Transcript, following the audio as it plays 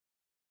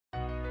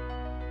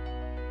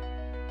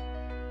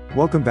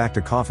Welcome back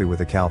to Coffee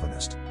with a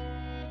Calvinist.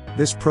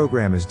 This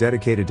program is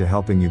dedicated to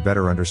helping you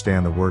better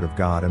understand the Word of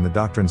God and the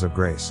doctrines of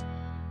grace.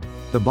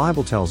 The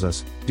Bible tells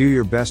us, do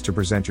your best to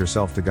present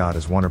yourself to God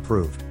as one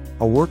approved,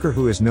 a worker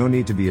who has no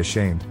need to be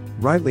ashamed,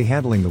 rightly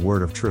handling the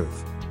word of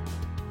truth.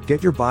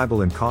 Get your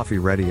Bible and coffee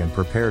ready and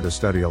prepare to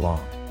study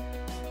along.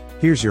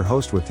 Here's your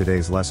host with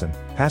today's lesson,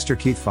 Pastor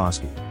Keith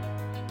Foskey.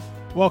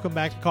 Welcome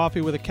back to Coffee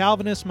with a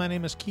Calvinist. My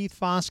name is Keith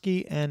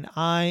Foskey, and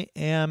I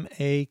am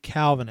a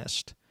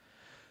Calvinist.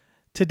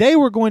 Today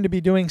we're going to be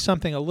doing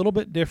something a little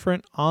bit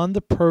different on the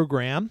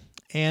program,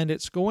 and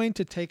it's going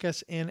to take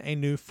us in a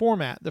new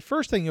format. The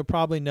first thing you'll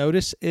probably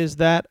notice is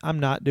that I'm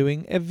not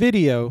doing a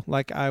video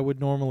like I would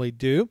normally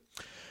do.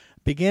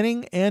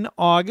 Beginning in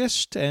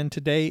August, and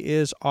today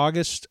is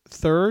August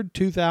 3rd,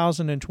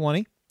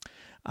 2020.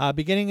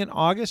 Beginning in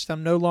August,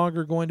 I'm no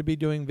longer going to be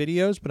doing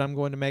videos, but I'm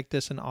going to make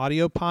this an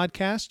audio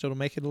podcast. It'll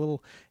make it a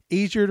little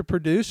easier to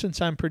produce since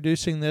I'm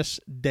producing this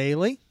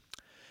daily.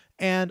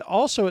 And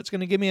also, it's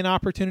going to give me an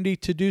opportunity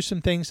to do some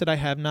things that I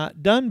have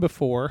not done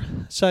before,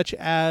 such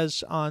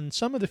as on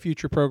some of the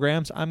future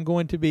programs, I'm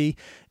going to be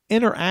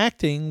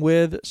interacting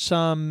with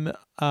some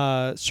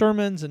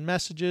sermons and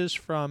messages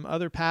from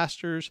other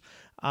pastors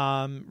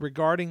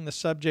regarding the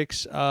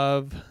subjects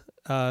of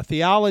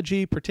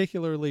theology,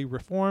 particularly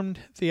Reformed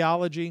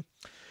theology.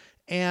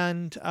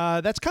 And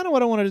that's kind of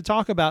what I wanted to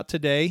talk about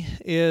today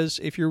is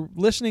if you're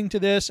listening to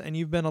this and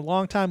you've been a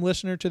long-time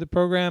listener to the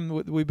program,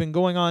 we've been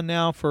going on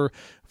now for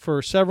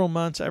several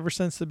months, ever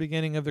since the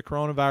beginning of the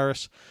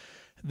coronavirus,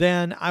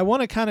 then I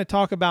want to kind of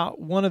talk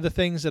about one of the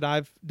things that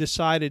I've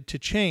decided to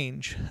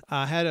change.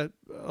 I had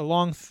a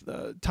long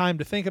time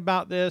to think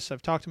about this.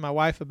 I've talked to my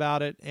wife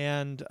about it,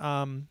 and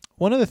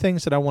one of the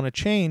things that I want to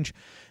change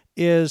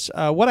is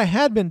what I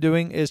had been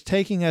doing is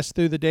taking us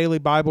through the daily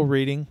Bible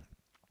reading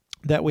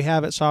that we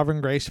have at Sovereign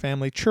Grace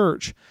Family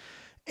Church.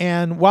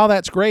 And while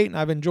that's great, and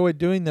I've enjoyed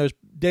doing those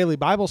daily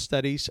Bible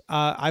studies,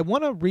 I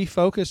want to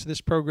refocus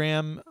this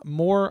program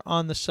more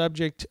on the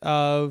subject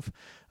of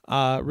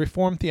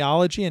Reformed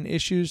theology and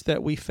issues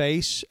that we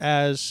face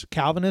as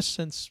Calvinists,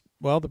 since,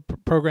 well, the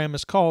program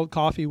is called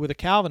Coffee with a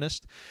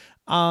Calvinist.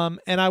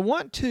 And I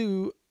want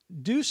to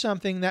do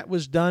something that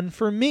was done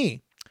for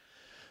me.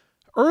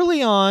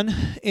 Early on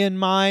in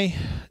my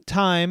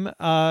time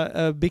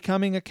of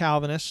becoming a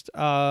Calvinist,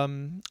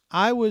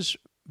 I was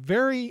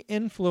very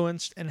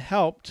influenced and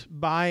helped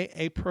by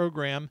a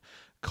program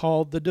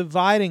called The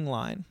Dividing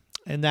Line,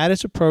 and that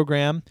is a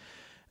program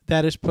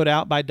that is put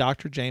out by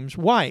Dr. James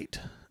White.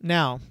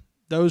 Now,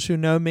 those who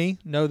know me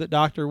know that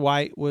Dr.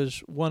 White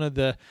was one of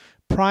the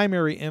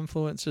primary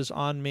influences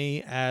on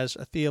me as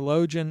a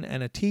theologian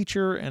and a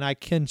teacher, and I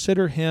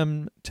consider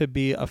him to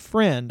be a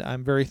friend.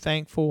 I'm very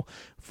thankful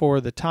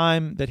for the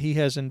time that he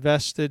has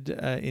invested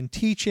in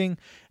teaching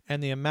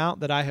and the amount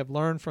that I have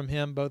learned from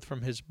him, both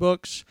from his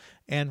books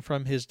and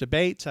from his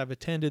debates. I've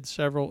attended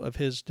several of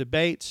his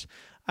debates.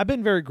 I've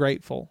been very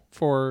grateful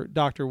for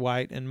Dr.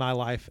 White in my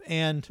life,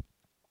 and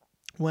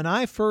when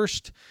I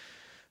first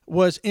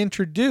was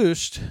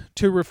introduced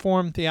to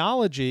Reformed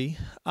theology,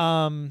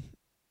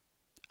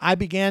 I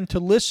began to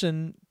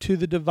listen to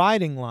The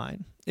Dividing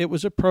Line. It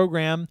was a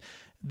program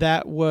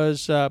that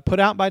was put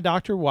out by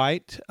Dr.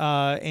 White,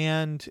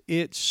 and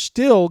it's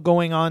still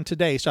going on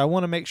today. So I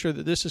want to make sure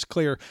that this is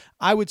clear.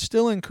 I would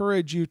still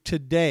encourage you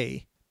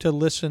today to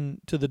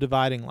listen to The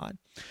Dividing Line.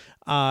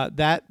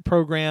 That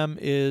program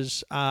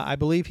is, I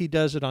believe he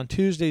does it on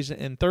Tuesdays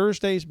and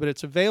Thursdays, but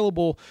it's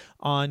available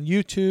on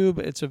YouTube.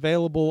 It's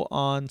available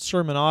on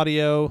Sermon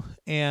Audio,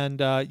 and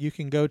you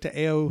can go to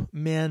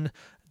aomin.org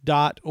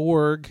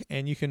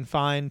and you can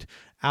find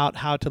out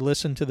how to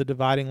listen to The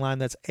Dividing Line.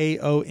 That's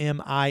aomin.org.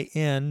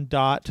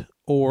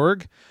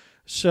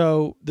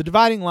 So The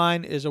Dividing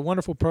Line is a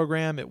wonderful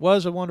program. It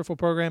was a wonderful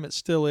program. It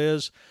still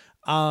is.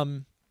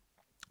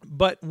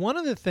 But one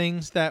of the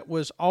things that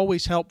was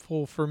always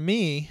helpful for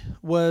me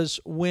was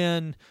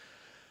when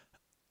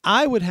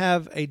I would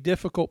have a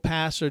difficult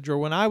passage or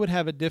when I would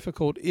have a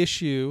difficult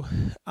issue,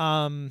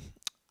 I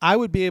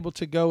would be able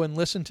to go and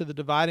listen to The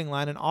Dividing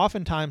Line, and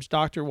oftentimes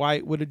Dr.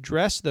 White would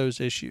address those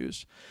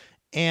issues.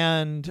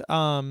 And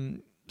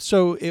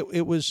so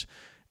it was,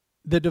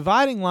 The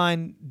Dividing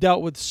Line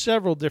dealt with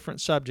several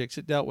different subjects.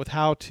 It dealt with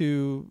how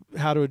to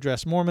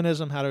address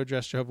Mormonism, how to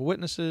address Jehovah's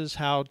Witnesses,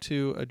 how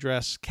to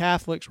address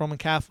Catholics, Roman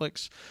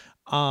Catholics,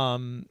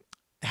 but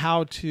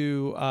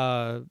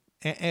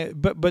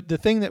the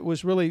thing that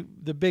was really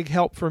the big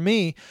help for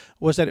me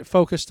was that it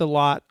focused a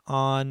lot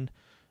on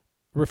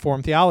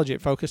Reformed theology.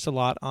 It focused a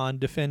lot on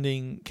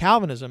defending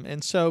Calvinism.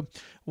 And so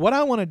what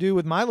I want to do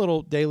with my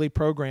little daily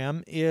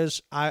program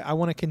is I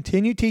want to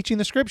continue teaching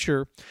the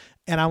Scripture,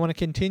 and I want to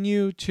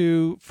continue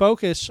to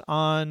focus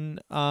on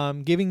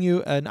giving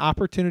you an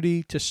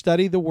opportunity to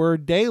study the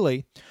Word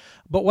daily.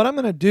 But what I'm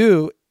going to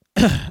do,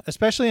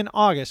 especially in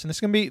August, and this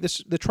is going to be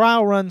the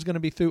trial run is going to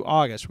be through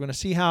August. We're going to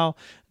see how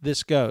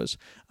this goes.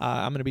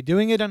 I'm going to be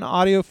doing it in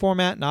audio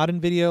format, not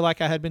in video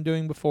like I had been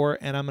doing before,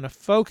 and I'm going to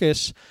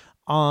focus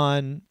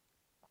on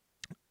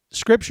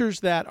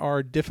scriptures that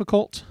are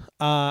difficult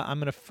I'm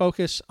going to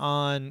focus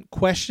on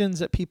questions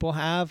that people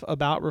have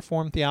about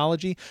Reformed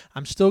theology.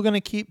 I'm still going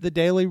to keep the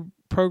daily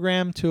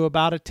program to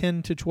about a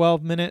 10 to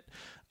 12 minute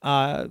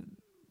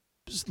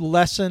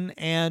lesson.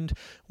 And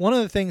one of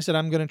the things that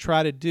I'm going to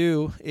try to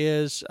do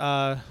is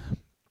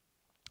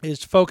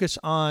focus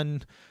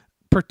on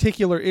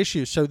particular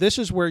issues. So this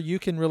is where you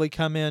can really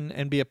come in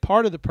and be a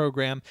part of the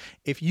program.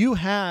 If you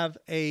have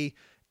a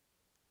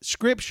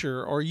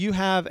scripture or you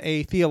have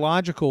a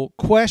theological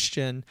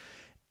question,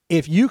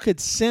 if you could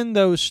send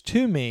those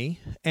to me,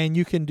 and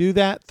you can do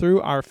that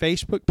through our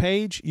Facebook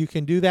page, you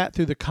can do that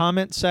through the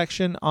comment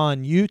section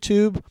on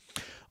YouTube,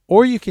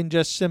 or you can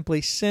just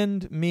simply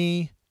send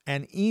me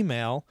an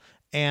email,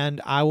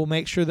 and I will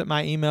make sure that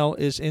my email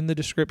is in the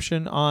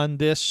description on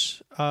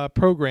this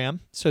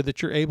program so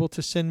that you're able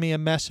to send me a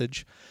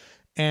message.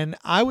 And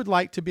I would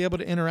like to be able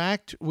to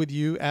interact with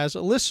you as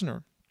a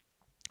listener.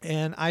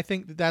 And I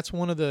think that that's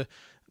one of the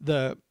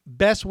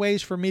best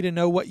ways for me to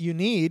know what you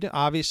need,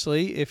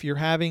 obviously, if you're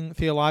having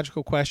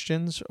theological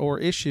questions or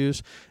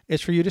issues,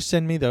 is for you to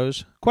send me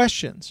those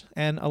questions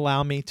and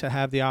allow me to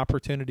have the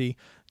opportunity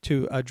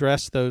to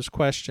address those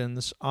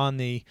questions on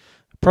the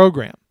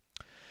program.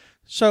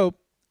 So,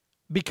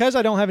 because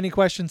I don't have any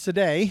questions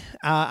today,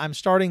 I'm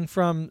starting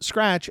from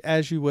scratch,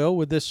 as you will,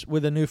 with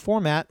a new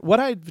format. What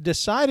I've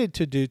decided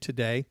to do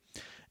today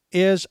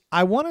is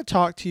I want to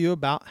talk to you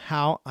about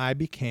how I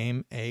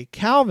became a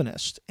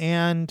Calvinist.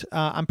 And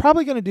I'm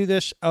probably going to do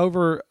this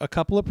over a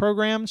couple of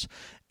programs.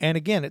 And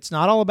again, it's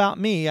not all about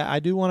me. I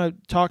do want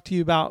to talk to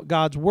you about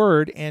God's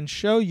Word and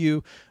show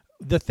you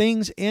the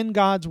things in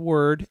God's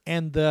Word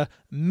and the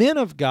men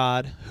of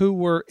God who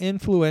were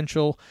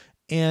influential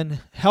in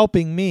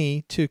helping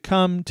me to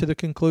come to the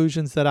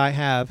conclusions that I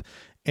have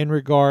in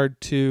regard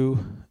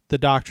to the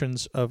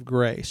doctrines of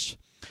grace.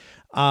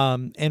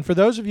 And for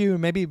those of you who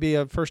maybe be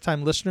a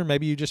first-time listener,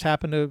 maybe you just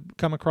happen to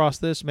come across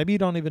this, maybe you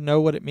don't even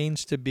know what it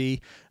means to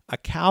be a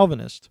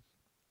Calvinist.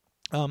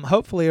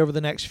 Hopefully over the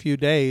next few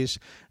days,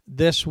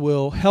 this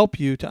will help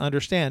you to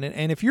understand.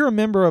 And if you're a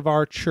member of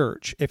our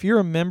church, if you're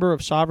a member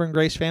of Sovereign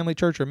Grace Family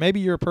Church, or maybe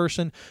you're a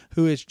person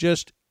who has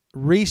just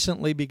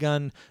recently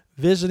begun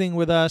visiting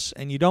with us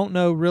and you don't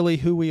know really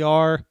who we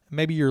are,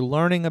 maybe you're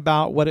learning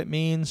about what it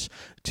means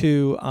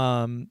to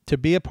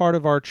be a part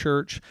of our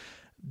church,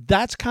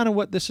 that's kind of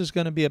what this is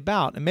going to be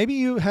about. And maybe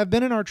you have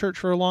been in our church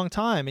for a long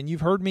time and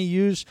you've heard me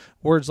use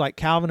words like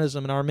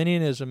Calvinism and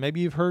Arminianism. Maybe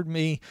you've heard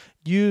me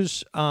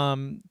use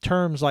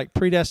terms like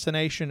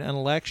predestination and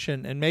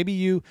election, and maybe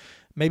you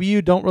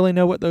don't really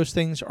know what those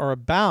things are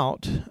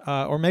about,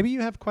 or maybe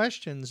you have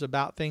questions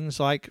about things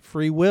like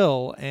free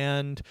will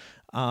and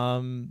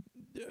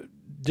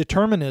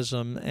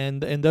determinism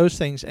and those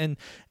things. And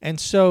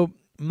so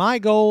my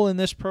goal in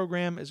this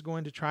program is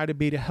going to try to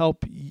be to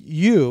help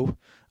you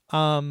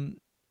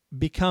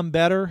become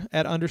better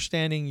at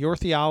understanding your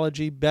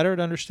theology, better at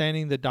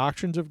understanding the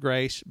doctrines of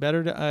grace,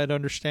 better at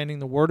understanding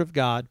the Word of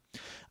God.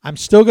 I'm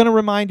still going to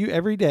remind you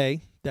every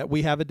day that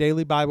we have a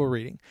daily Bible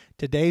reading.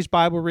 Today's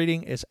Bible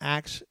reading is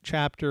Acts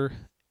chapter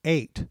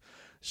 8.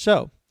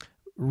 So,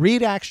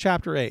 read Acts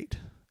chapter 8.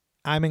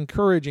 I'm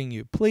encouraging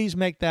you. Please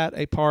make that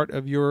a part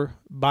of your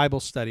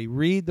Bible study.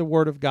 Read the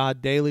Word of God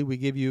daily. We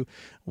give you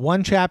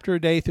one chapter a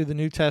day through the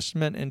New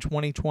Testament in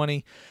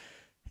 2020.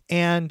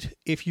 And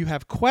if you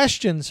have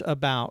questions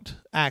about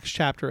Acts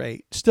chapter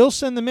 8, still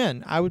send them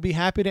in. I would be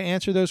happy to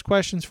answer those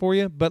questions for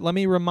you. But let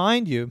me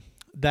remind you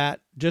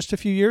that just a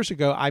few years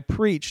ago, I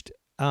preached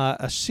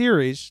a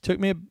series. It took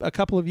me a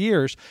couple of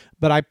years,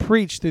 but I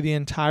preached through the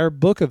entire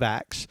book of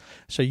Acts.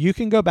 So you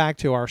can go back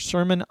to our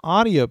sermon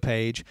audio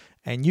page,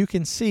 and you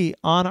can see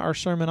on our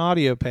sermon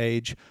audio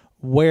page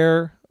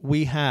where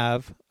we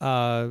have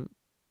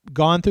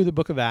gone through the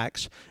book of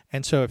Acts.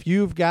 And so if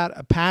you've got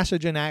a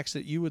passage in Acts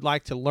that you would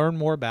like to learn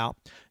more about,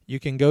 you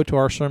can go to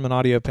our sermon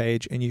audio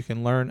page and you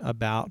can learn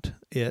about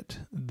it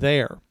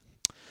there.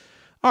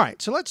 All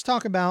right, so let's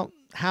talk about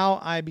how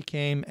I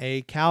became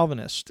a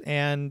Calvinist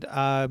and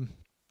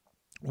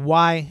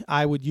why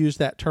I would use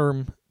that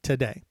term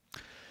today.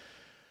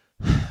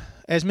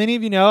 As many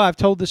of you know, I've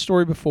told this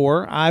story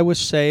before. I was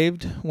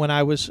saved when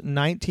I was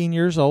 19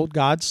 years old.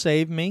 God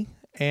saved me,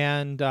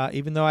 and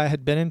even though I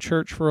had been in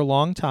church for a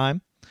long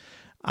time,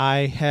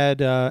 I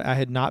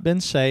had not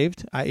been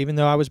saved. Even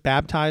though I was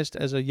baptized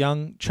as a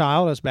young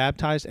child, I was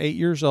baptized 8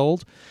 years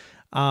old.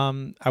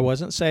 I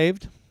wasn't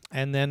saved.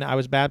 And then I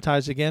was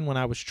baptized again when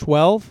I was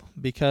 12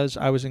 because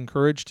I was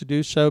encouraged to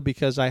do so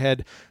because I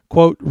had,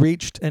 quote,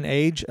 reached an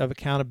age of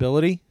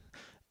accountability,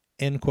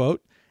 end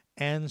quote.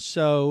 And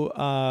so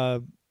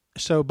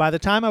by the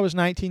time I was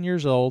 19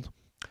 years old,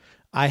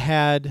 I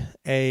had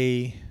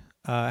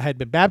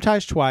been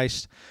baptized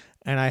twice,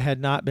 and I had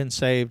not been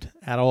saved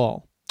at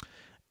all.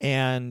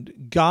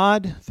 And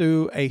God,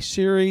 through a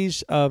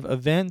series of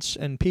events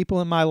and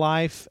people in my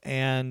life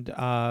and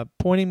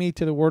pointing me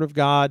to the Word of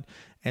God,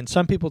 and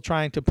some people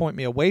trying to point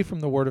me away from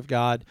the Word of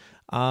God,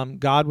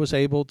 God was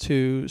able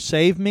to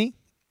save me,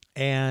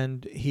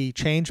 and He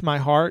changed my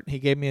heart. He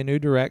gave me a new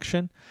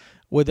direction.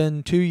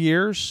 Within 2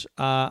 years,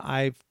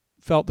 I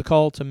felt the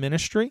call to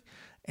ministry,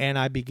 and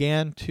I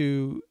began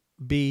to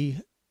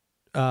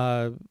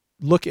I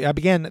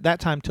began at that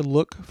time to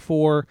look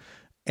for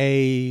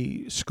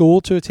a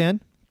school to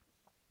attend,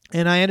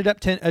 and I ended up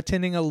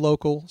attending a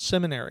local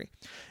seminary.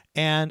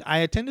 And I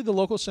attended the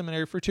local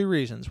seminary for two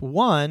reasons.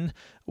 One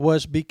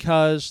was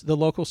because the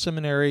local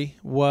seminary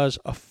was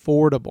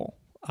affordable.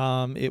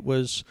 It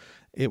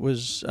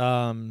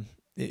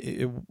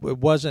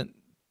wasn't,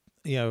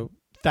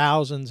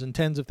 thousands and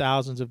tens of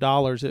thousands of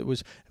dollars. It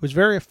was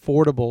very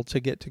affordable to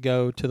get to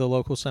go to the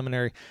local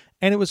seminary,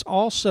 and it was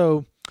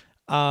also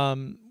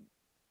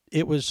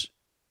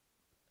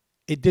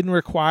it didn't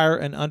require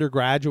an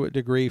undergraduate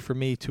degree for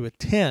me to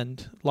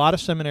attend. A lot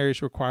of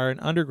seminaries require an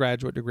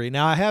undergraduate degree.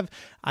 Now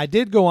I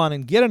did go on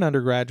and get an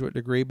undergraduate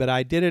degree, but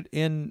I did it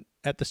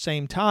at the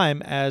same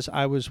time as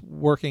I was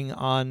working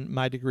on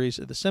my degrees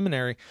at the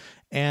seminary.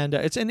 And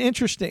it's an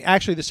interesting,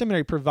 actually the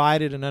seminary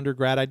provided an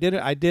undergrad. I did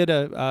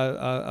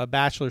a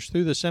bachelor's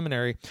through the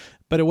seminary,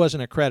 but it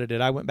wasn't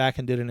accredited. I went back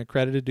and did an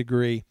accredited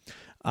degree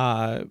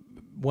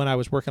when I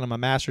was working on my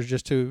master's,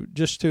 just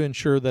to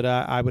ensure that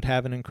I would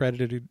have an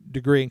accredited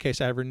degree in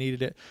case I ever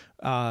needed it,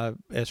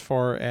 as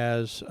far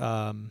as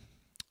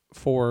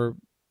for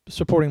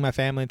supporting my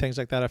family and things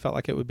like that. I felt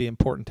like it would be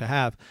important to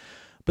have.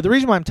 But the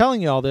reason why I'm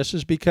telling you all this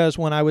is because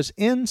when I was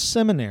in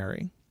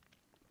seminary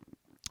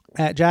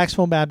at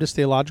Jacksonville Baptist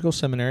Theological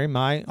Seminary,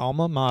 my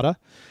alma mater,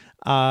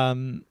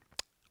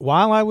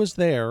 while I was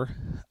there,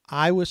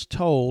 I was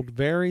told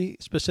very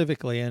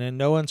specifically and in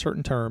no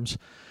uncertain terms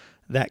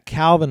that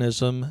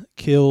Calvinism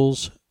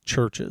kills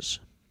churches.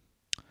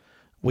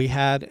 We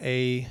had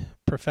a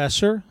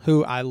professor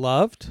who I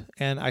loved,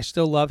 and I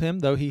still love him,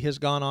 though he has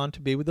gone on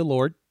to be with the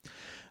Lord.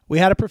 We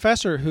had a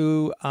professor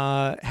who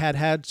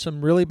had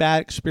some really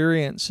bad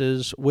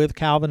experiences with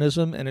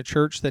Calvinism in a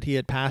church that he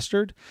had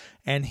pastored,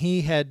 and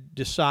he had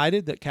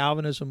decided that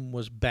Calvinism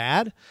was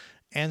bad,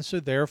 and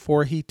so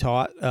therefore he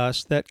taught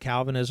us that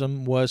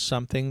Calvinism was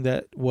something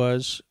that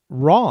was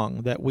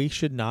wrong, that we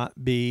should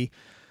not be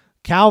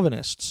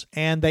Calvinists.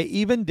 And they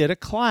even did a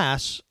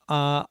class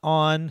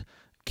on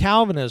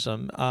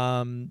Calvinism.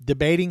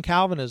 Debating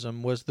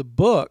Calvinism was the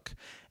book,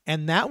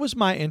 and that was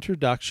my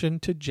introduction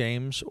to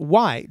James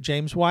White.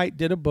 James White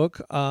did a book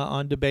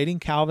on debating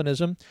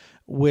Calvinism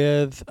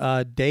with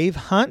Dave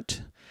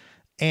Hunt,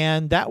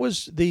 and that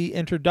was the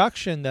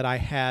introduction that I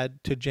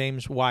had to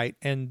James White.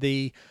 And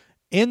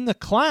in the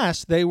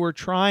class, they were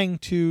trying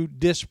to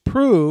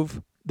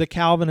disprove the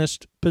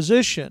Calvinist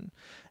position.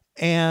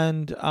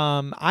 And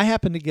I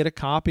happened to get a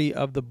copy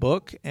of the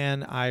book,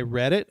 and I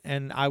read it,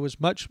 and I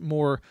was much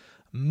more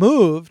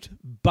moved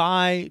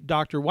by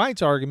Dr.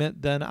 White's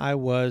argument than I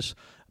was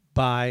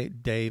by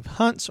Dave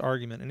Hunt's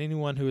argument. And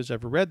anyone who has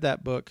ever read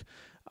that book,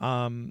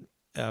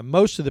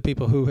 most of the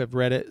people who have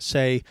read it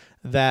say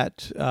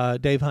that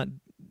Dave Hunt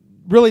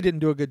really didn't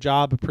do a good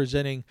job of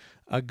presenting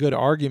a good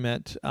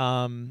argument,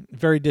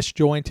 very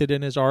disjointed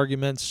in his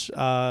arguments.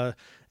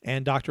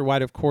 And Dr.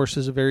 White, of course,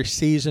 is a very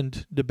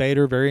seasoned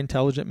debater, very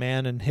intelligent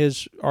man, and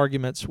his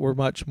arguments were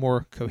much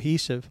more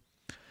cohesive.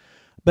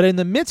 But in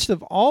the midst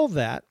of all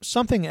that,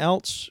 something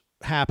else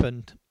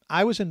happened.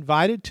 I was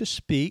invited to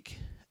speak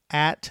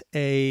at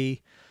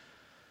it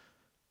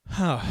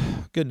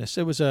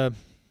was a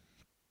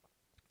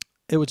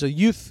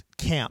youth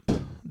camp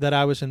that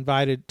I was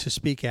invited to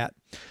speak at.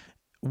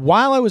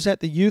 While I was at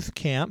the youth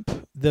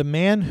camp, the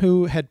man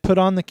who had put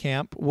on the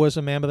camp was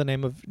a man by the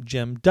name of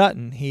Jim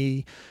Dutton.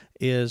 He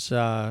was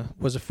a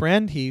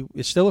friend. He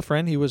is still a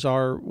friend. He was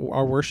our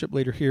worship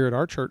leader here at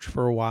our church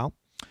for a while.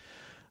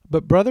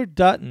 But Brother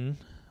Dutton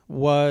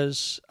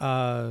was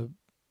kind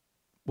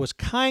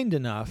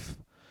enough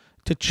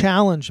to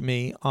challenge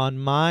me on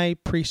my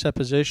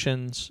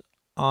presuppositions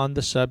on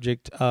the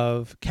subject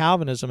of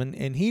Calvinism.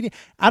 And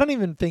I don't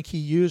even think he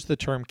used the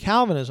term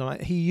Calvinism.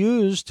 He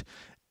used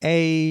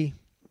I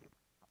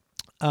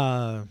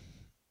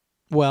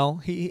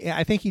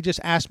think he just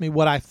asked me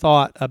what I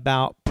thought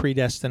about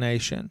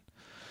predestination.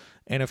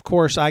 And of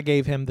course, I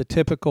gave him the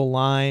typical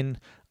line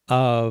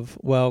of,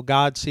 well,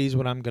 God sees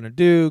what I'm going to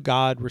do.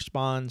 God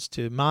responds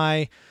to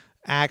my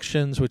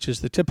actions, which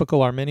is the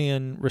typical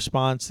Arminian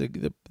response,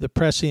 the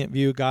prescient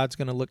view. God's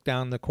going to look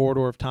down the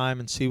corridor of time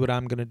and see what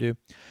I'm going to do.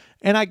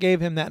 And I gave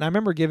him that, and I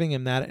remember giving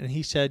him that, and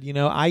he said,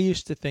 I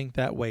used to think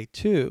that way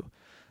too.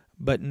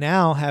 But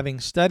now, having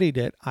studied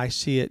it, I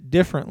see it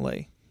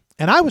differently.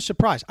 And I was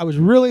surprised. I was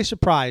really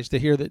surprised to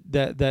hear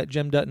that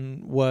Jim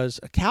Dutton was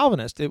a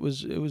Calvinist. It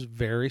was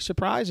very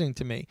surprising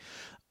to me.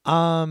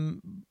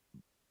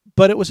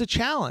 But it was a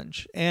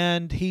challenge,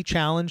 and he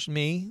challenged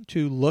me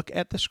to look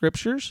at the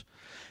scriptures.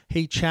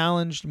 He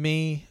challenged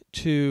me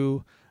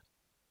to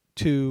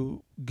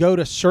go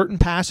to certain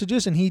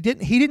passages, and he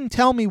didn't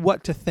tell me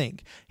what to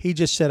think. He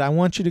just said, I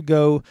want you to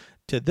go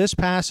to this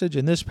passage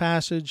and this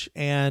passage,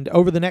 and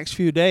over the next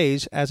few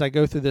days, as I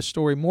go through this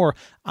story more,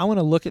 I want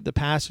to look at the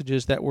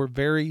passages that were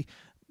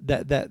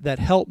that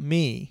helped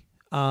me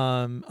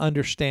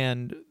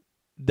understand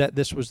that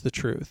this was the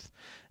truth.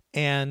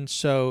 And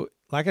so,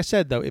 like I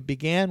said, though, it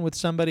began with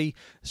somebody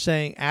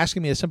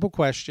asking me a simple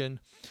question: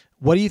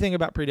 what do you think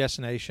about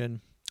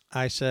predestination?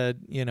 I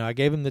said, I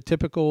gave him the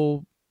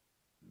typical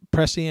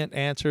prescient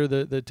answer,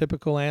 the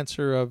typical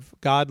answer of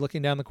God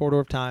looking down the corridor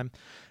of time.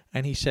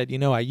 And he said,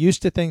 I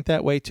used to think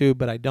that way too,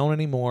 but I don't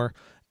anymore.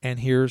 And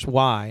here's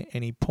why.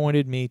 And he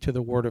pointed me to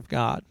the Word of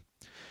God.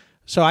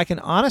 So I can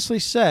honestly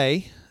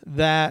say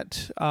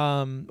that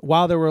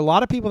while there were a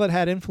lot of people that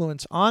had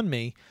influence on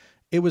me,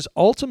 it was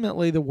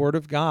ultimately the Word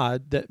of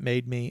God that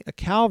made me a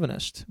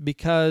Calvinist,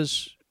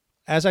 because,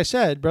 as I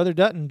said, Brother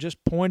Dutton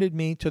just pointed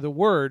me to the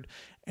Word,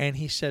 and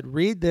he said,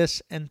 read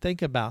this and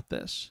think about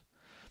this.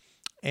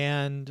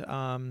 And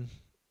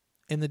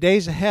in the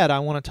days ahead, I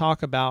want to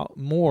talk about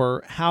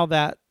more how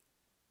that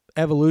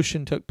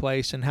evolution took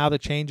place and how the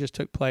changes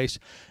took place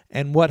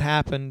and what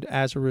happened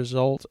as a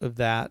result of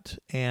that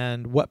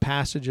and what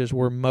passages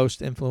were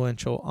most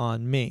influential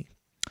on me.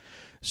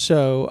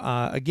 So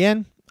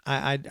again,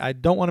 I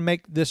don't want to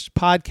make this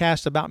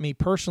podcast about me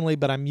personally,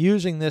 but I'm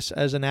using this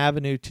as an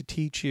avenue to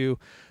teach you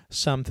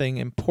something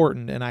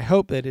important. And I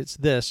hope that it's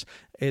this.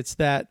 It's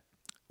that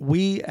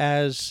we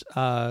as,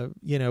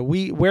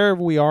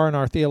 wherever we are in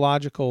our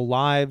theological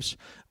lives,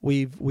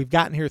 we've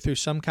gotten here through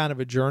some kind of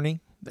a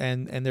journey.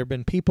 And there have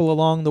been people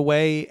along the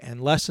way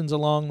and lessons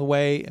along the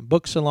way and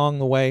books along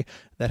the way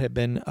that have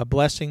been a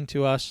blessing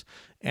to us.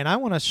 And I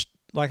want to,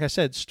 like I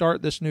said,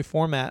 start this new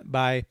format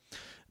by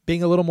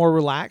being a little more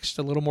relaxed,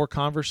 a little more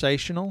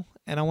conversational.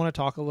 And I want to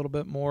talk a little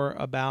bit more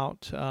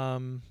about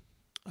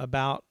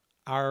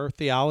our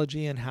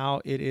theology and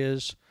how it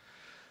is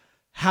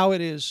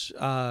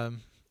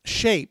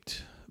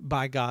shaped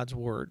by God's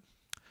Word.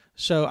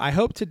 So I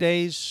hope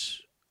today's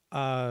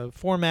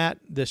format,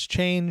 this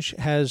change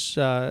has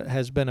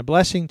been a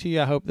blessing to you.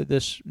 I hope that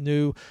this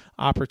new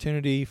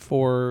opportunity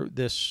for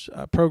this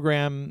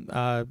program,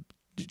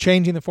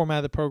 changing the format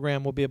of the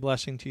program, will be a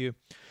blessing to you.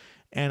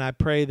 And I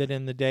pray that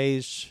in the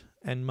days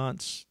and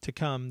months to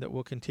come that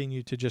we'll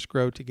continue to just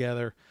grow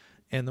together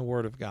in the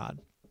Word of God.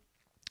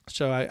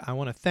 So I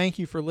want to thank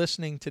you for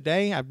listening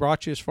today. I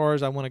brought you as far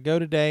as I want to go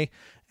today,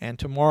 and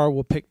tomorrow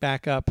we'll pick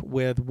back up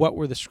with what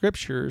were the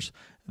scriptures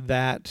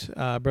that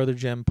Brother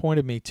Jim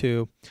pointed me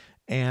to,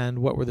 and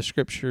what were the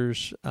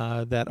scriptures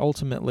that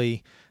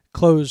ultimately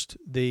closed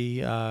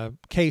the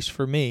case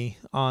for me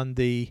on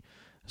the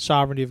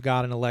sovereignty of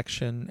God and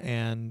election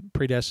and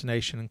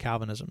predestination and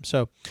Calvinism.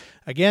 So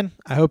again,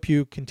 I hope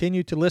you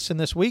continue to listen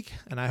this week,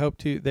 and I hope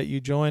that you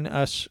join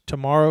us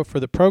tomorrow for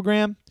the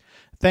program.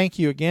 Thank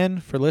you again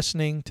for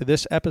listening to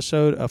this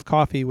episode of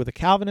Coffee with a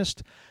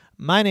Calvinist.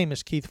 My name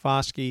is Keith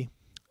Foskey,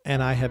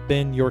 and I have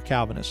been your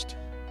Calvinist.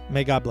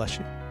 May God bless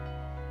you.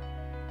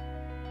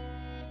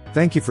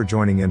 Thank you for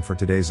joining in for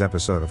today's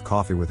episode of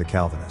Coffee with a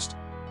Calvinist.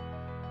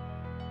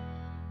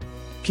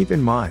 Keep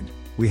in mind,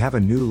 we have a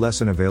new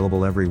lesson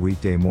available every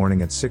weekday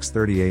morning at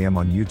 6:30 a.m.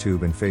 on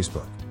YouTube and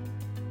Facebook.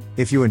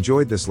 If you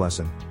enjoyed this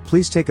lesson,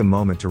 please take a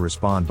moment to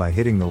respond by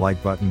hitting the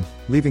like button,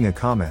 leaving a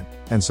comment,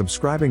 and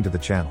subscribing to the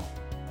channel.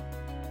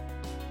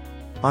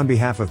 On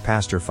behalf of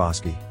Pastor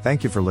Foskey,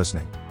 thank you for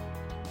listening.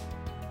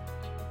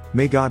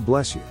 May God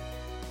bless you.